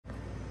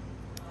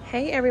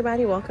Hey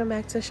everybody, welcome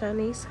back to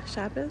Shanice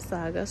Shopping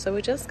Saga. So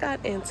we just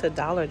got into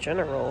Dollar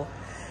General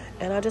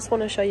and I just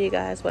want to show you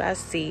guys what I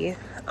see.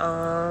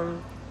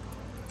 I'm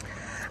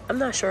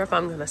not sure if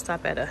I'm going to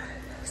stop at a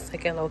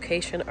second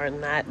location or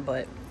not,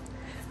 but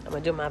I'm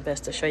going to do my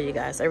best to show you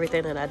guys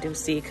everything that I do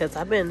see because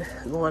I've been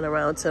going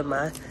around to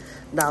my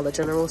Dollar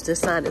Generals. This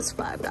sign is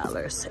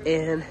 $5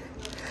 and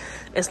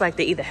it's like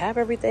they either have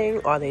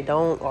everything or they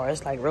don't, or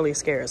it's like really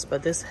scarce.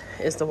 But this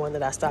is the one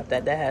that I stopped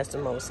at that has the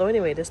most. So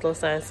anyway, this little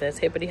sign says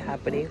hippity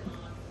hoppity.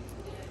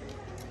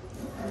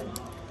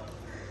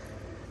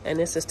 And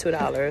this is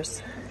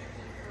 $2.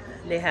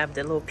 They have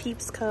the little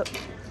Peeps cup.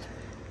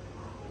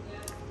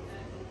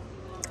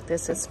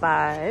 This is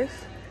 $5.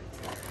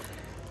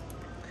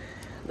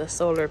 The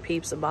Solar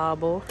Peeps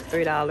bauble,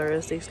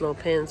 $3. These little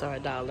pins are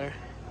 $1.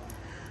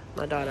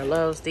 My daughter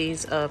loves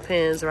these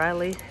pins,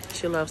 Riley.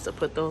 She loves to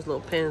put those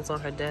little pins on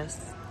her desk.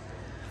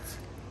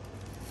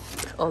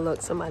 Oh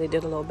look, somebody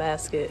did a little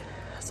basket.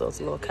 So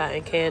it's little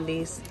cotton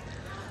candies,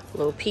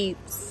 little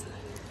Peeps.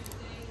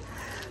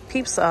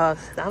 Peeps, I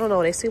don't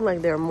know, they seem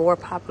like they're more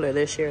popular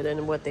this year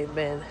than what they've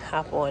been.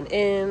 Hop on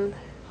in.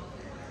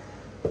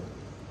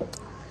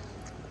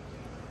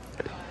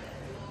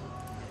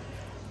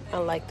 I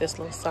like this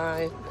little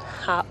sign,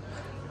 hop.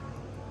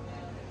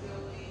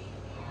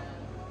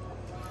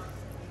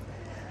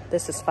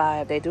 This is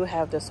 $5. They do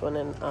have this one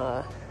in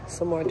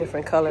some more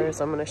different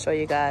colors. I'm going to show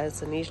you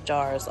guys. And these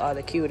jars are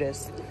the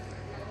cutest.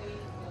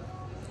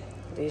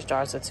 These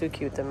jars are too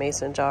cute. The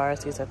mason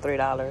jars. These are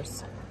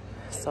 $3.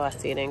 So I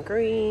see it in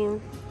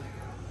green.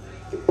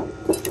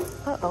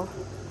 Uh-oh.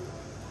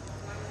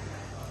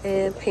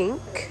 And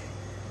pink.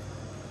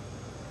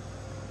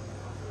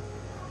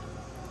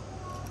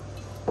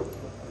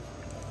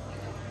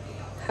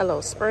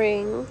 Hello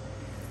Spring.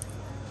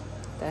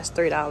 That's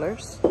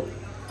 $3.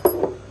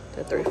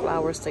 The 3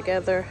 flowers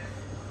together.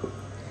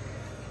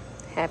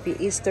 Happy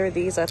Easter.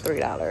 These are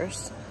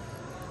 $3.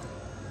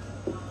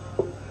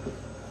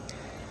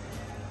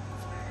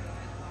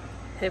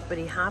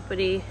 Hippity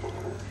hoppity.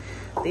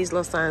 These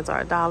little signs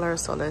are $1.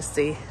 So let's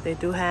see. They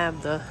do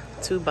have the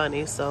 2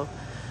 bunnies. So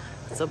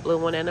it's a blue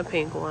one and a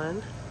pink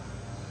one.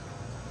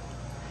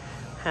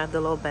 Have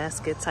the little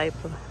basket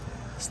type of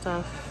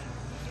stuff.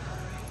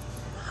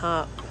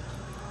 Hop.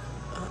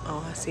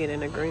 Uh-oh, I see it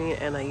in a green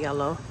and a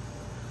yellow.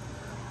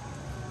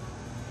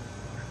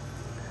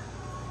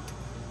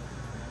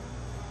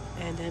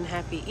 And then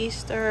Happy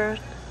Easter,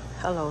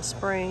 Hello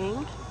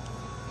Spring.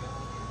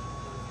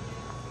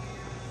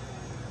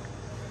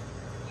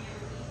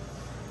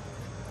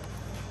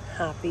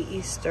 Happy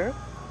Easter.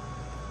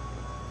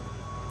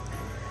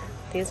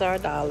 These are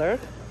 $1.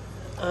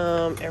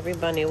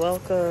 Everybody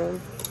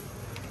welcome.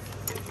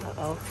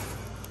 Uh-oh.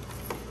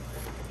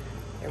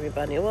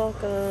 Everybody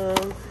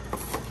welcome.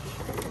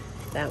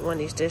 That one,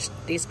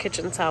 these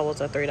kitchen towels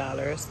are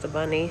 $3. The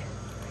bunny,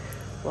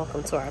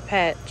 welcome to our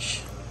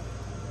patch.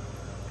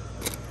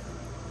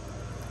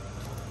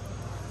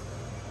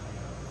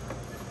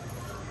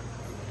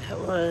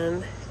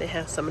 One, they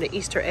have some of the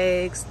Easter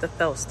eggs, the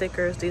felt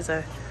stickers. These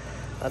are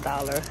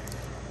 $1.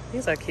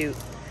 These are cute.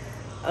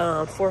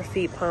 4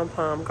 feet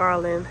pom-pom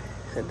garland,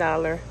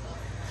 $1.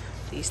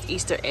 These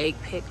Easter egg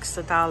picks,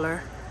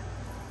 $1.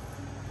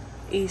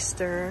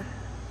 Easter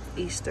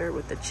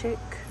with the chick.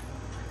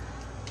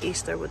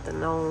 Easter with the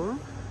gnome.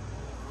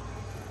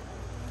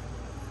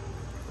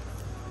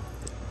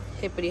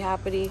 Hippity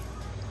hoppity,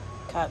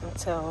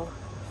 Cottontail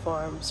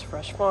Farms,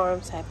 Fresh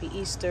Farms, Happy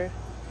Easter.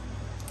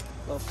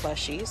 Little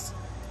plushies.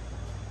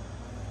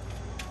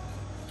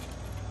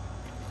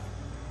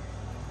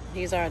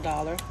 These are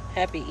 $1.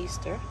 Happy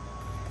Easter.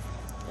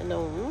 The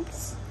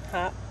gnomes.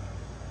 Hop.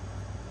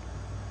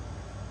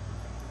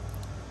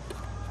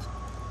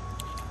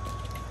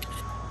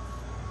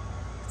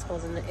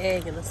 Toes in the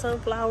egg and the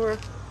sunflower.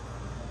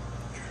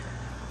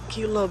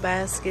 Cute little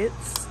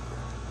baskets.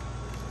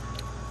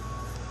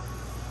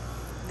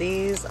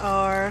 These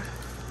are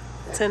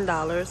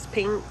 $10.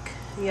 Pink,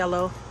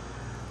 yellow.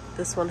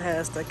 This one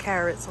has the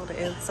carrots on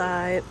the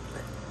inside.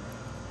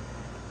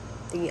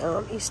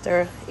 The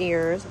Easter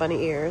ears,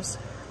 bunny ears,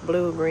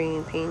 blue,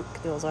 green, pink.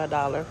 Those are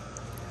 $1.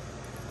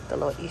 The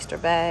little Easter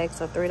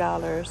bags are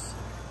 $3.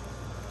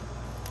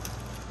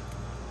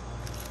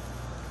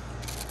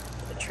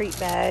 The treat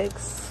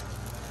bags.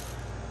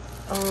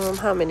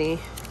 How many?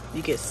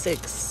 You get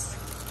 6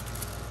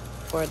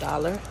 for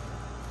 $1.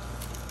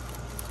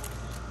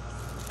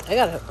 I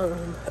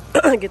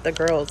gotta get the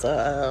girls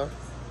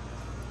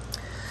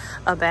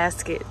a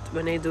basket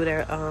when they do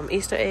their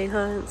Easter egg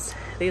hunts.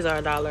 These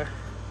are $1.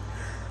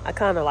 I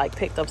kind of like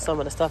picked up some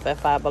of the stuff at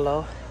Five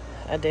Below.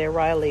 I did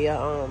Riley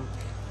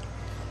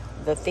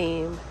the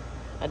theme.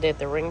 I did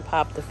the ring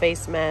pop, the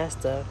face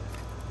mask, the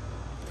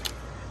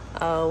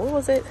what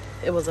was it?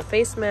 It was a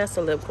face mask,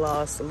 a lip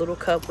gloss, a little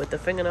cup with the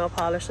fingernail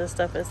polish and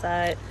stuff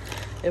inside.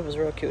 It was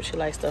real cute. She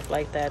likes stuff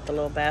like that. The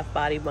little bath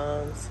body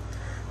bombs.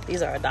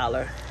 These are $1.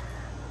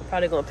 I'm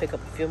probably gonna pick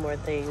up a few more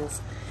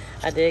things.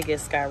 I did get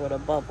Skyward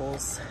of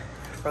Bubbles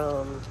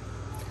from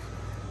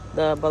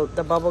The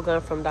bubble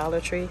gum from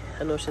Dollar Tree.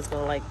 I know she's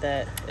gonna like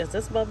that. Is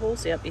this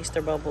bubbles? Yep,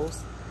 Easter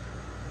bubbles.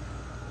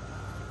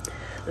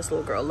 This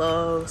little girl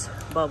loves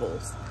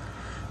bubbles.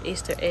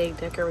 Easter egg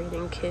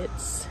decorating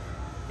kits.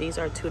 These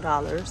are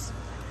 $2.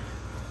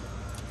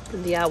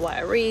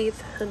 DIY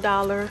wreath,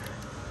 $1.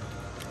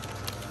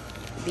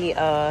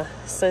 The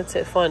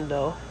scented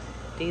fundo.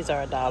 These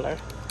are $1.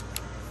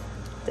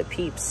 The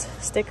Peeps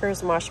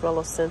stickers,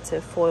 marshmallow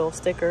scented foil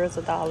stickers,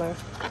 $1.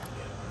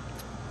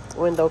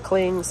 Window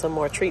cling, some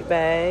more treat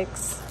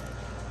bags.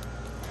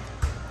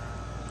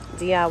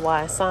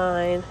 DIY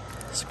sign,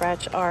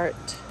 scratch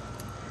art,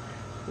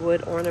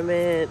 wood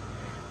ornament,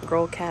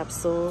 grow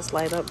capsules,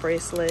 light up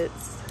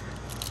bracelets,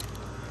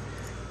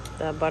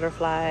 the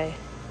butterfly,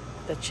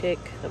 the chick,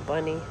 the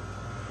bunny,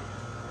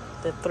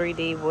 the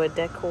 3D wood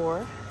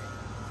decor,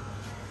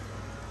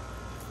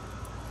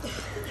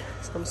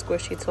 some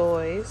squishy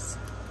toys.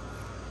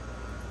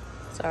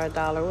 It's our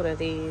 $1. What are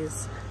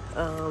these?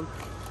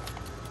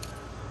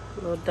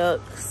 Little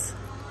ducks,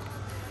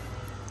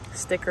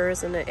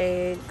 stickers and the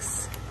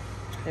eggs.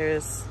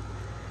 There's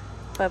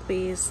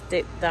puppies,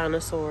 stick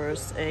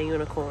dinosaurs, and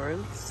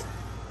unicorns.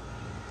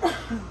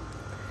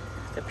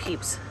 The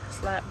Peeps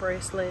slap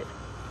bracelet.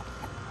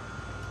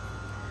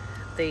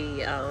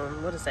 The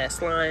what is that?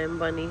 Slime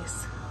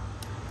bunnies.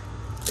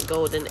 The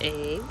golden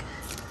egg.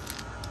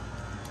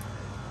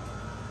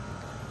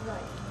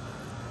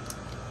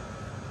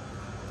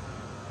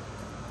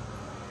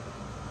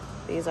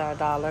 These are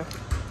 $1.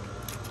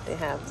 They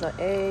have the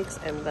eggs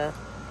and the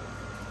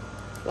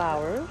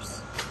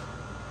flowers.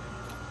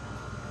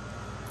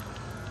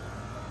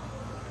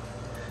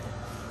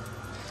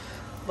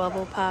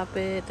 Bubble pop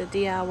it, the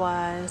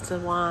DIYs, the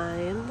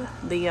wine,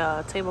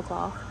 the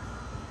tablecloth.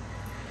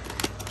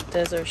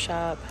 Dessert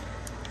shop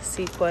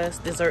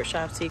Sequest,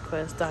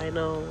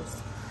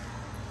 dinos,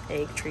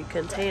 egg tree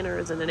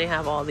containers, and then they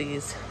have all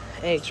these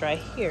eggs right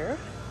here.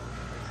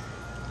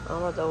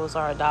 All of those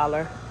are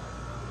 $1.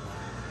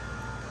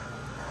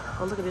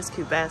 Oh, look at this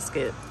cute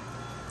basket.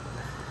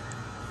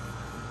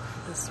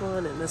 This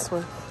one and this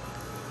one.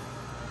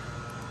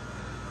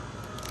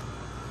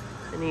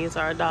 And these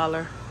are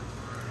 $1.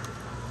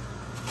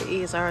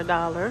 These are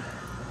 $1.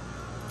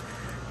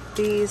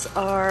 These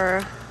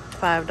are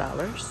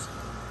 $5.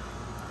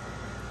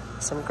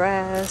 Some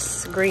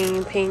grass,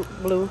 green, pink,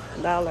 blue,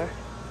 $1.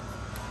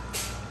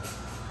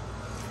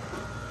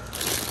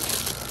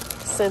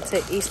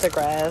 Scented Easter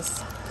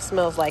grass.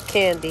 Smells like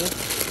candy.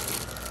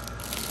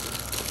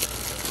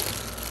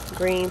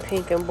 Green,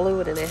 pink, and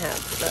blue. Then they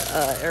have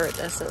the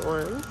iridescent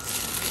ones.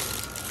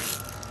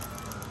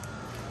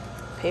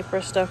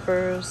 Paper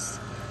stuffers.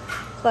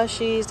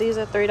 Plushies. These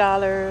are $3.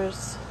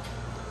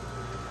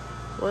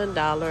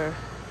 $1.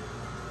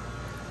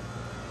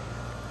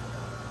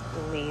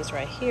 And these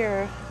right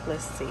here.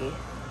 Let's see.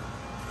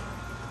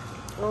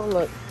 Oh,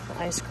 look.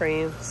 Ice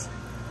creams.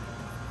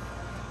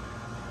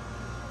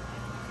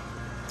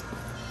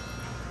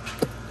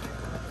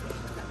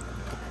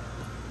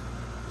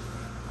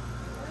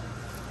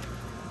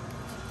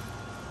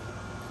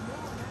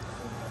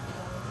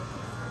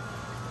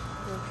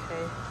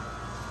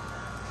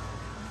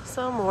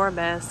 Some more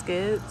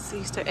baskets,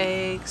 Easter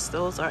eggs,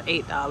 those are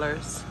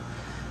 $8.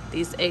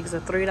 These eggs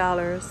are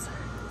 $3.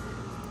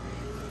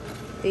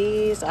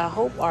 These, I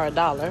hope, are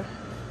 $1.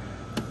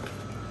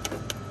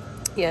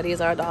 Yeah, these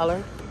are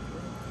 $1.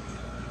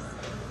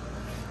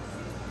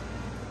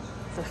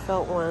 The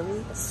felt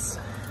ones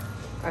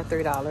are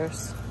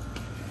 $3.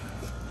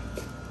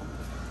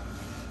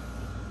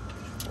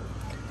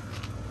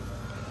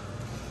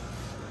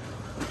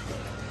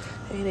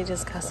 And they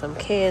just got some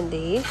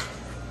candy.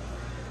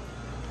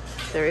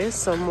 There is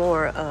some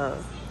more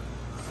of,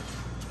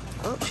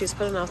 oh, she's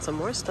putting out some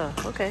more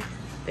stuff. Okay.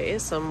 There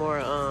is some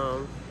more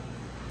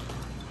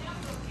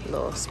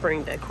little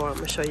spring decor. I'm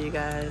gonna show you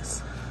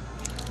guys.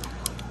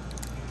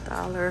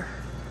 $1.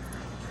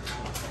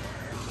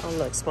 Oh,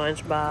 look,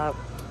 SpongeBob,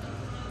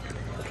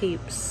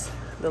 Peeps,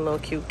 the little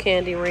cute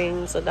candy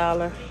rings,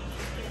 $1.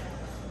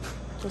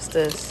 What's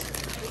this?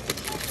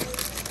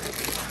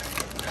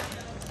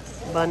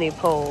 Bunny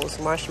poles,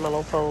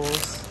 marshmallow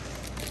poles.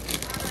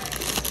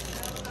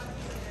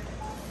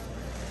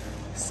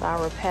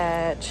 Sour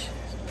Patch,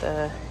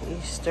 the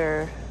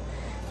Easter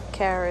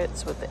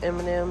carrots with the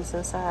M&Ms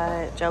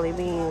inside, jelly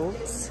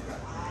beans,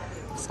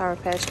 Sour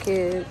Patch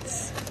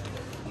Kids.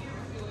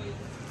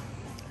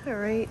 All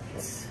right,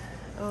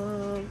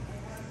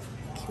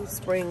 cute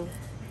spring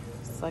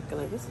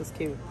succulent. This is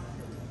cute.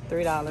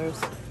 $3.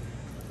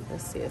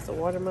 Let's see, it's a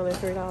watermelon,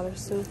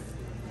 $3 too.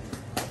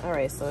 All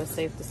right, so it's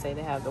safe to say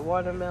they have the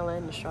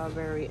watermelon, the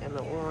strawberry, and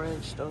the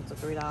orange. Those are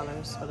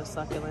 $3 for the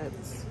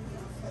succulents.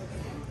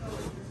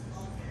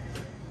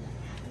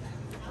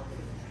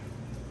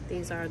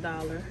 These are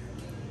 $1.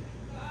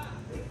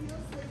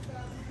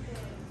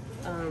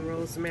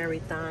 Rosemary,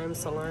 thyme,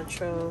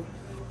 cilantro,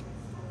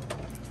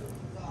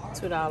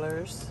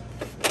 $2.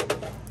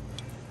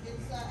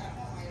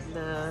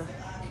 The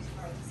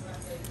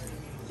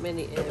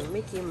Minnie and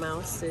Mickey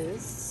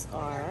Mouses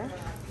are,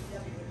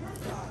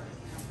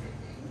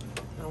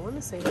 I want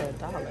to say they're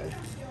 $1.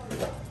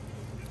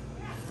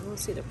 I don't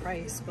see the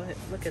price, but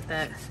look at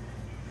that.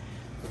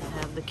 I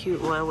have the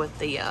cute one with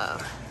the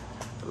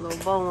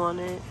little bow on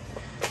it,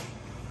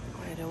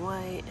 red and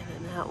white,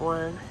 and then that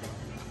one,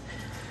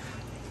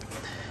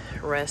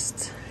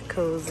 rest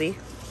cozy,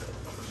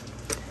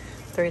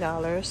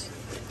 $3.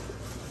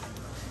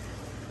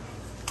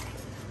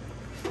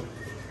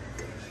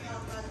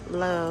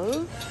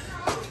 Love,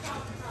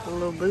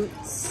 little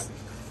boots,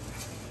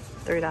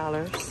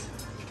 $3.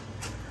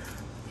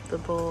 The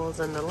bulls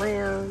and the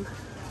lamb,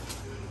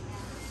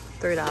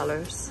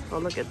 $3. Oh,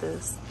 look at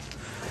this.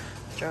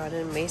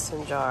 Jordan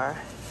mason jar,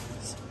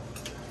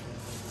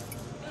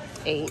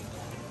 $8.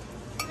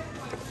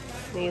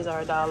 These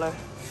are $1.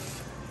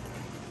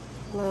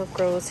 Love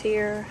grows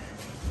here.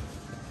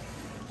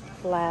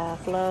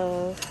 Laugh,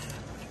 love.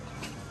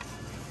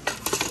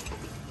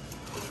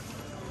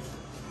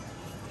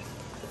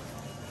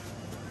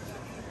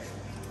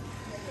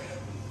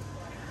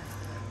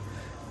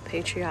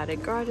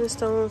 Patriotic garden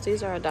stones.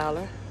 These are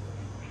 $1.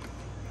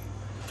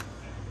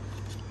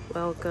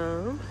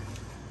 Welcome.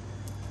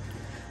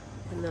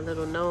 And the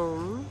little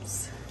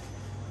gnomes.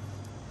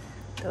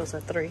 Those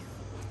are $3.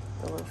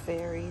 The little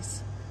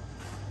fairies.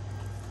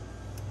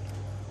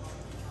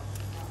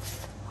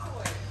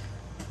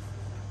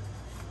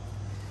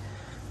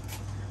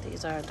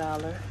 These are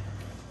 $1.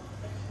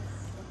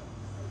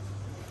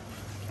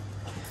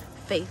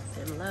 Faith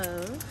and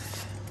love.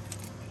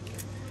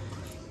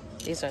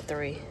 These are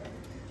 $3.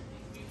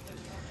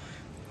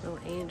 Little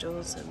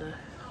angels and the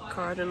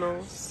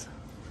cardinals.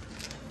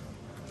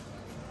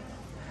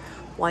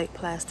 White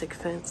plastic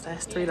fence,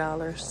 that's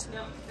 $3.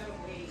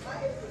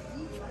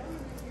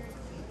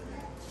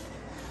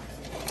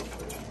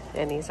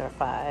 And these are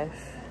 $5.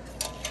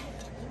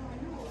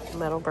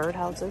 Metal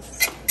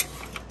birdhouses.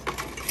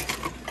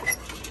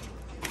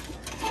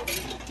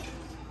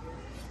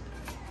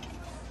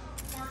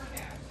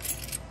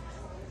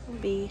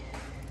 B.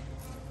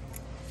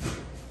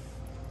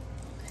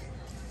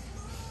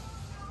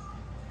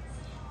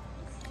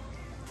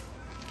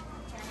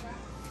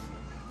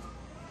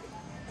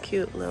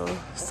 Cute little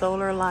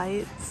solar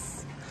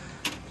lights,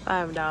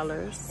 $5,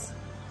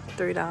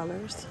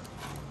 $3.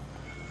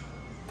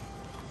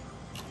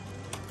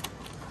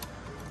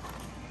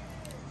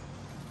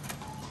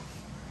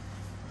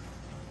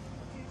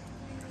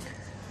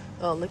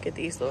 Oh, look at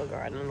these little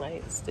garden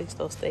lights, these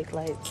little stake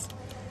lights.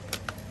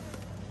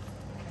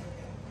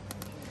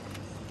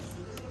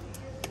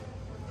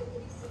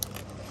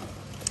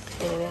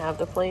 And they have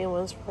the plain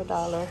ones for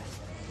 $1.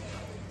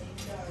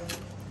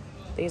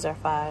 These are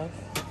 $5.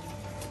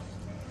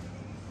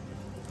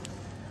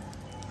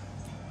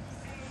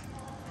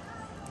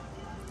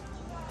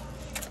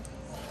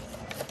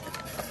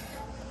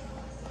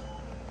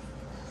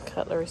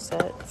 Cutlery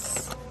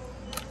sets,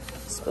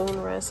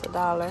 spoon rest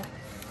 $1,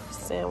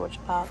 sandwich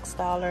box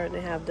 $1, and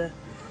they have the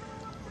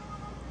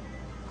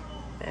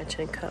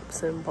matching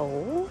cups and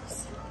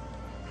bowls,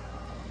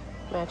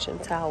 matching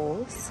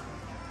towels.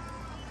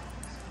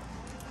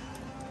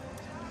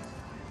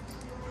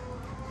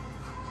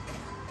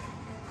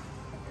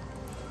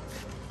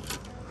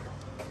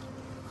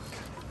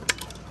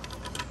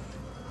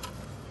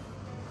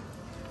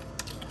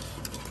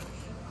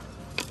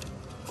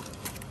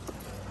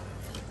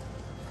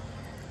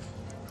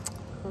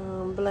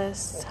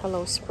 Blessed,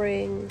 hello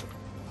spring,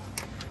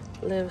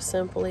 live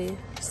simply,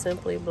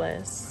 simply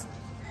blessed,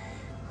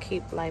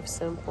 keep life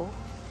simple.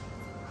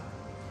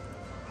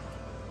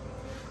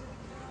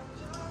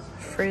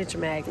 Fridge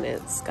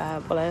magnets,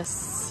 God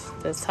bless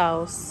this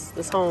house,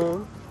 this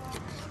home.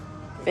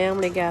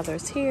 Family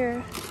gathers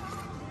here,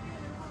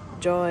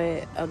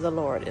 joy of the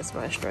Lord is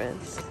my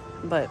strength.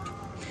 But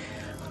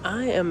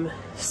I am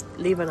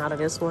leaving out of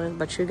this one,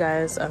 but you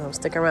guys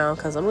stick around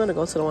because I'm going to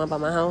go to the one by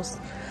my house.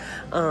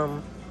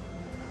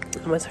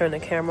 I'm going to turn the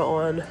camera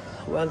on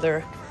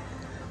whether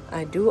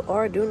I do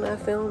or do not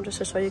film, just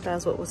to show you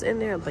guys what was in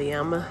there. But yeah,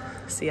 I'm going to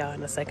see y'all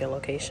in the second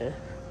location.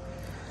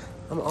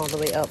 I'm all the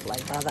way up,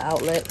 like by the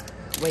outlet,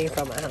 way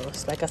from my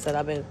house. Like I said,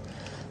 I've been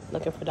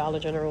looking for Dollar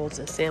Generals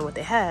and seeing what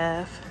they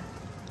have.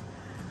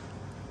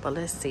 But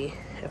let's see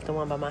if the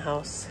one by my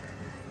house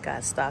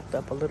got stocked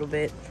up a little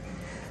bit.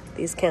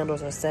 These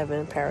candles are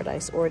 $7.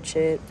 Paradise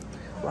Orchid,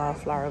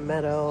 Wildflower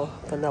Meadow,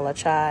 Vanilla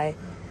Chai,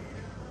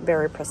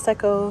 Berry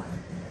Prosecco,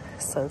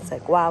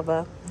 Sunset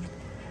Guava,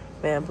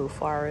 Bamboo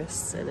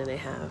Forest, and then they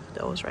have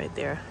those right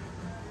there.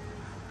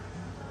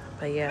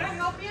 But yeah. Can I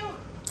help you?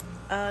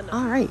 No.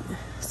 All right.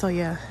 So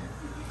yeah,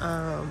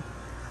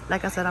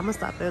 like I said, I'm gonna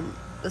stop in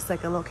the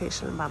second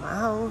location by my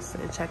house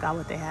and check out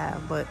what they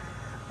have. But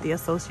the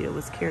associate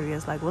was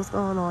curious, like, what's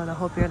going on? I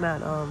hope you're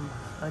not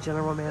a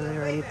general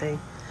manager or anything.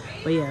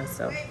 But yeah,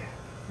 so.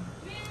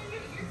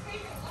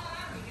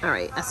 All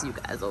right, I see you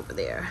guys over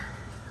there.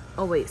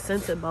 Oh wait,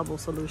 scented bubble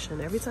solution.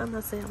 Every time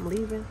I say I'm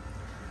leaving,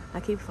 I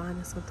keep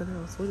finding something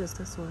else. What is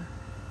this one?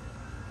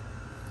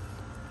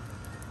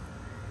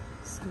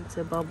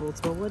 Scented bubbles.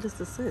 But what is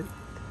the scent?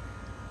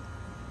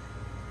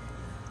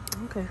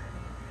 Okay,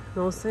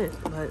 no scent,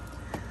 but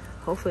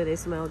Hopefully they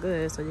smell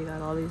good. So you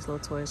got all these little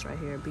toys right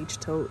here. Beach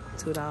tote,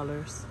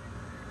 $2.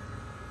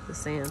 The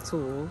sand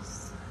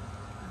tools,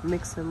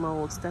 mix and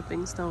mold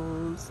stepping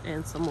stones,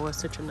 and some more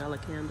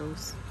citronella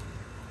candles.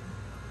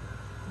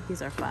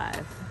 These are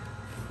 $5.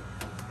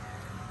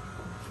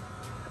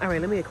 All right,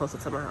 let me get closer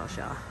to my house,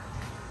 y'all.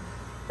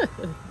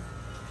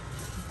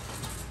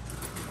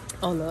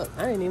 Oh look,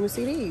 I didn't even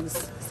see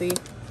these. See?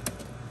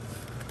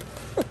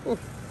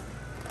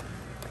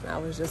 I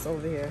was just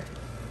over here.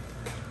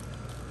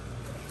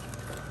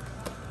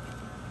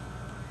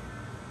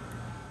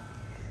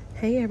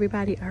 Hey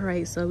everybody, all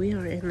right, so we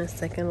are in the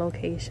second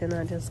location.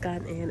 I just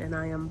got in and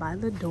I am by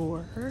the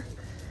door,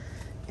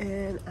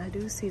 and I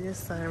do see this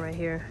sign right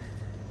here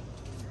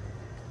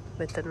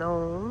with the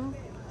gnomes.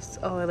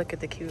 Oh, look at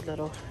the cute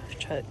little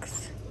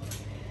trucks.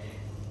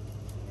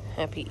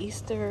 Happy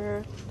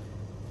Easter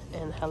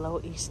and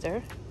Hello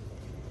Easter.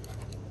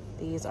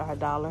 These are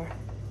 $1,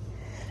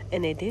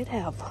 and they did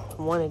have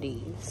one of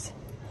these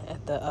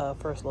at the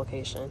first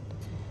location,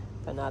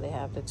 but now they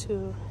have the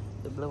two,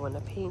 the blue and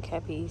the pink.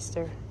 Happy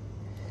Easter.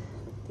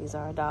 These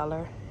are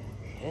 $1,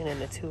 and then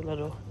the two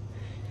little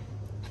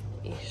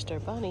Easter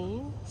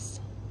bunnies.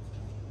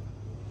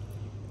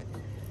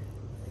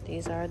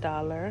 These are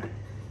 $1.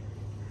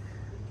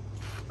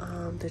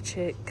 The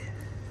chick,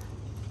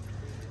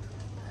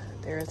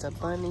 there's a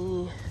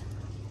bunny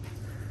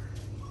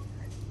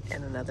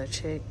and another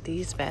chick.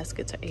 These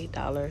baskets are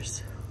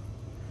 $8.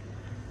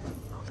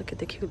 Oh, look at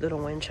the cute little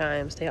wind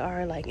chimes. They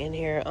are like in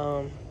here,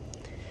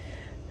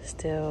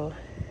 still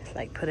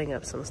like putting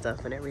up some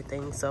stuff and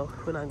everything, so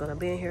we're not gonna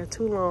be in here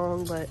too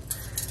long, but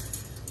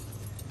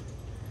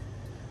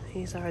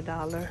these are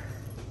 $1.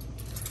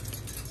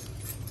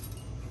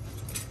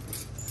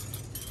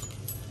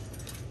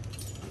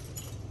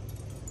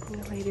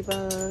 A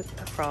ladybug,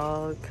 a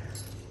frog,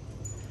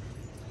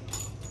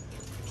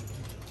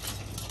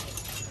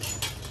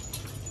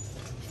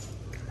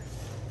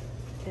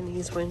 and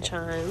these wind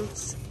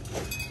chimes.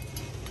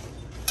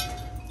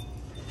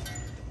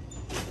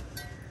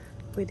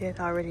 We did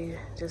already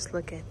just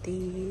look at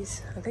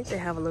these. I think they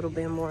have a little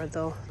bit more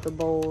though. The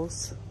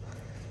bowls,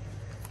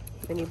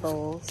 mini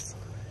bowls,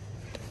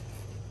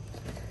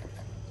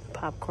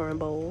 popcorn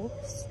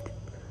bowls,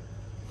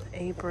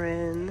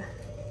 apron,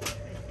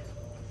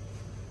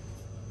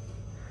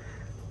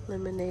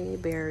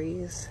 lemonade,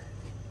 berries,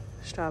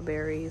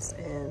 strawberries,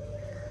 and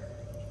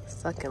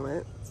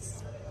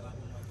succulents.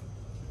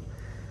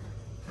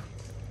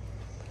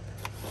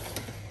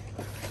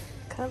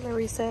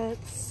 Cutlery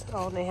sets.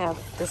 Oh, they have,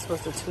 this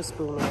was the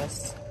 2-spoon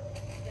list.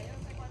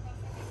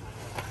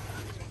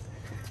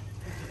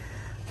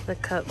 The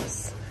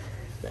cups,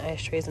 the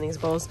ashtrays, and these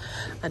bowls.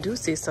 I do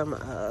see some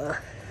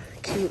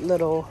cute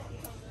little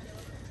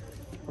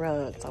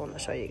rugs I want to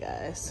show you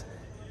guys.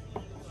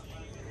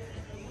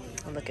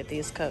 Look at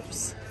these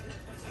cups.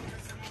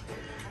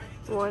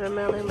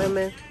 Watermelon,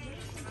 lemon,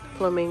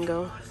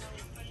 flamingo.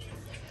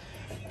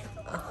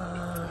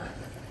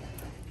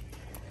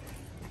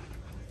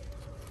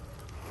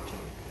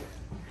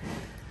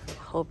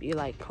 Hope you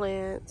like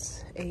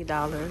plants.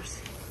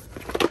 $8.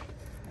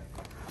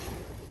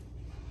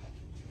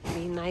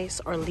 Be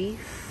nice or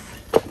leaf.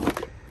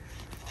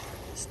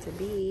 It's to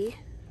be.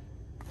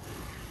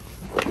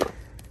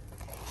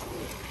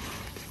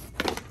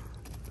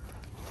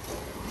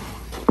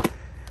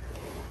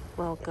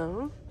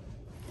 Welcome.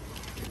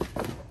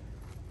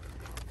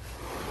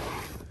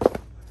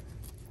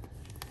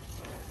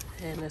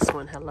 And this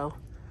one, hello.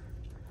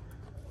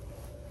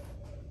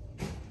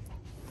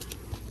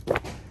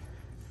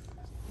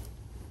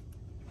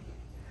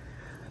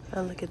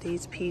 Oh, look at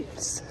these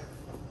peeps.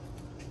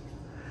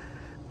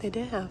 They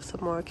did have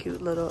some more cute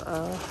little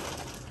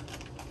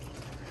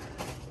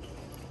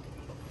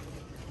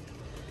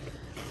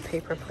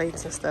paper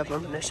plates and stuff.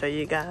 I'm gonna show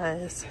you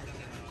guys.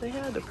 They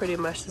have pretty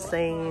much the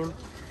same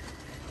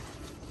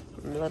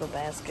little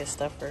basket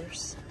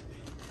stuffers.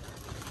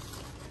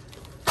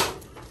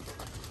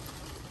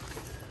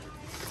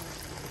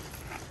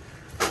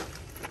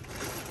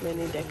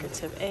 Many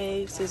decorative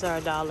eggs. These are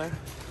 $1.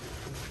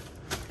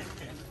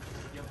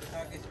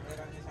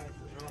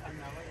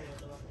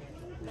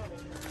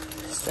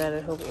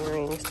 Studded hoop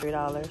earrings,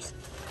 $3.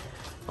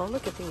 Oh,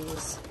 look at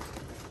these.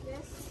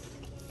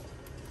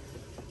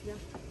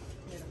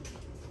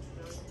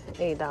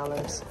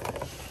 $8.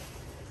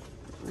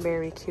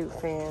 Very cute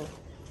fan.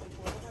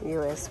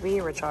 USB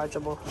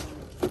rechargeable.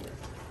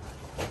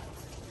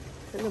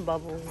 And the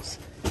bubbles.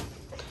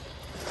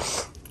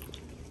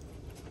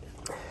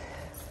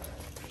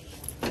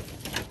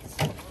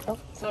 Oh,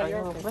 no,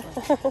 you're okay.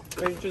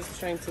 We're just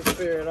trying to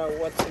figure it out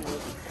what to do.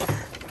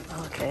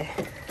 Okay.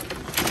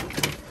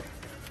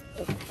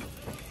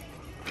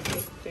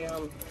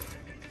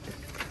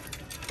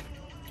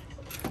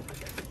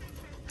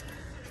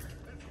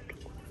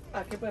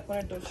 Aquí puedes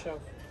poner dos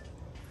shelves,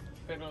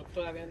 pero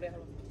todavía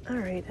déjalo.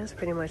 Alright, that's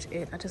pretty much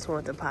it. I just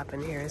wanted to pop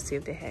in here and see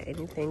if they had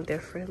anything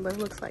different, but it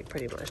looks like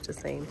pretty much the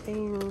same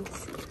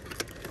things.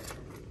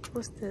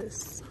 What's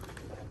this?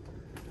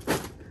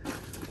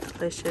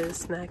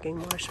 Delicious snacking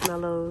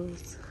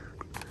marshmallows,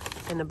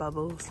 and the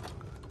bubbles.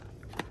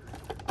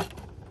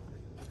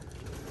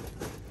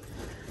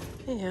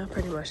 Yeah,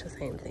 pretty much the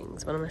same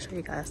things, but I'm gonna show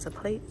you guys the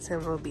plates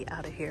and we'll be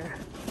out of here.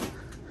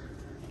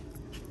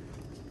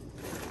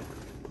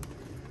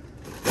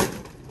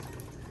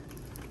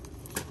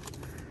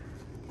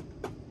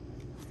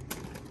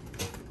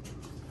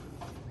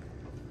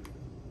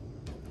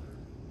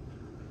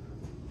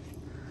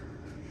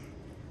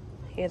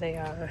 Here they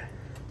are.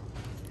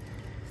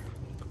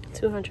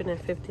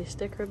 250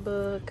 sticker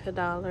book,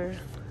 $1,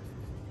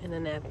 and the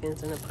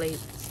napkins and the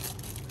plates.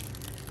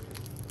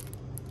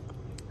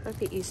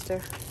 Happy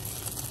Easter.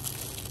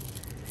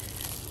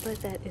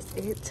 But that is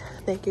it.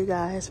 Thank you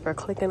guys for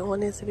clicking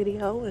on this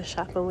video and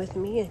shopping with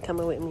me and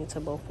coming with me to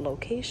both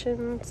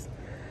locations.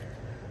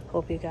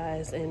 Hope you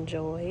guys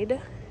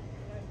enjoyed.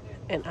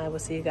 And I will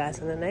see you guys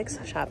in the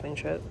next shopping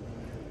trip.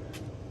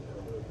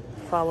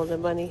 Follow the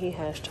bunny. He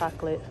has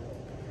chocolate.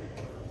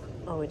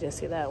 Oh, we did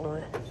see that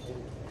one.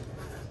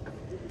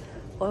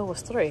 Oh, it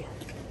was 3.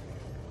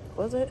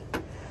 Was it?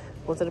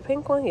 Was it a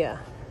pink one? Yeah.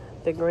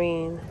 The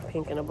green,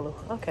 pink, and the blue.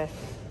 Okay.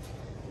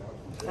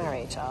 All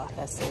right, y'all.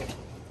 That's it.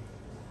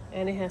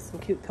 And it has some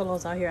cute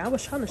pillows out here. I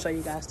was trying to show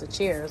you guys the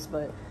chairs,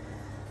 but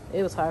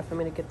it was hard for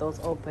me to get those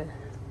open.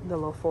 The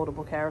little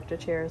foldable character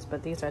chairs,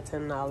 but these are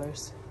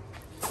 $10.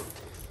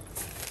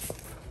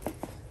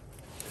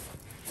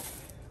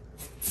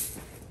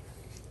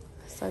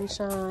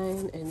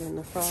 Sunshine, and then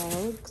the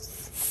frogs.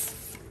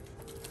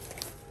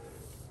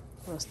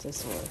 What's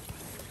this one?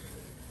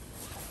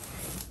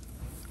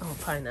 Oh,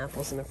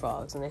 pineapples and the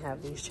frogs, and they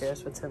have these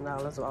chairs for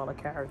 $10 with all the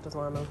characters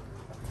on them.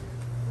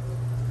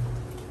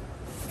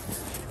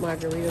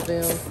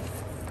 Margaritaville.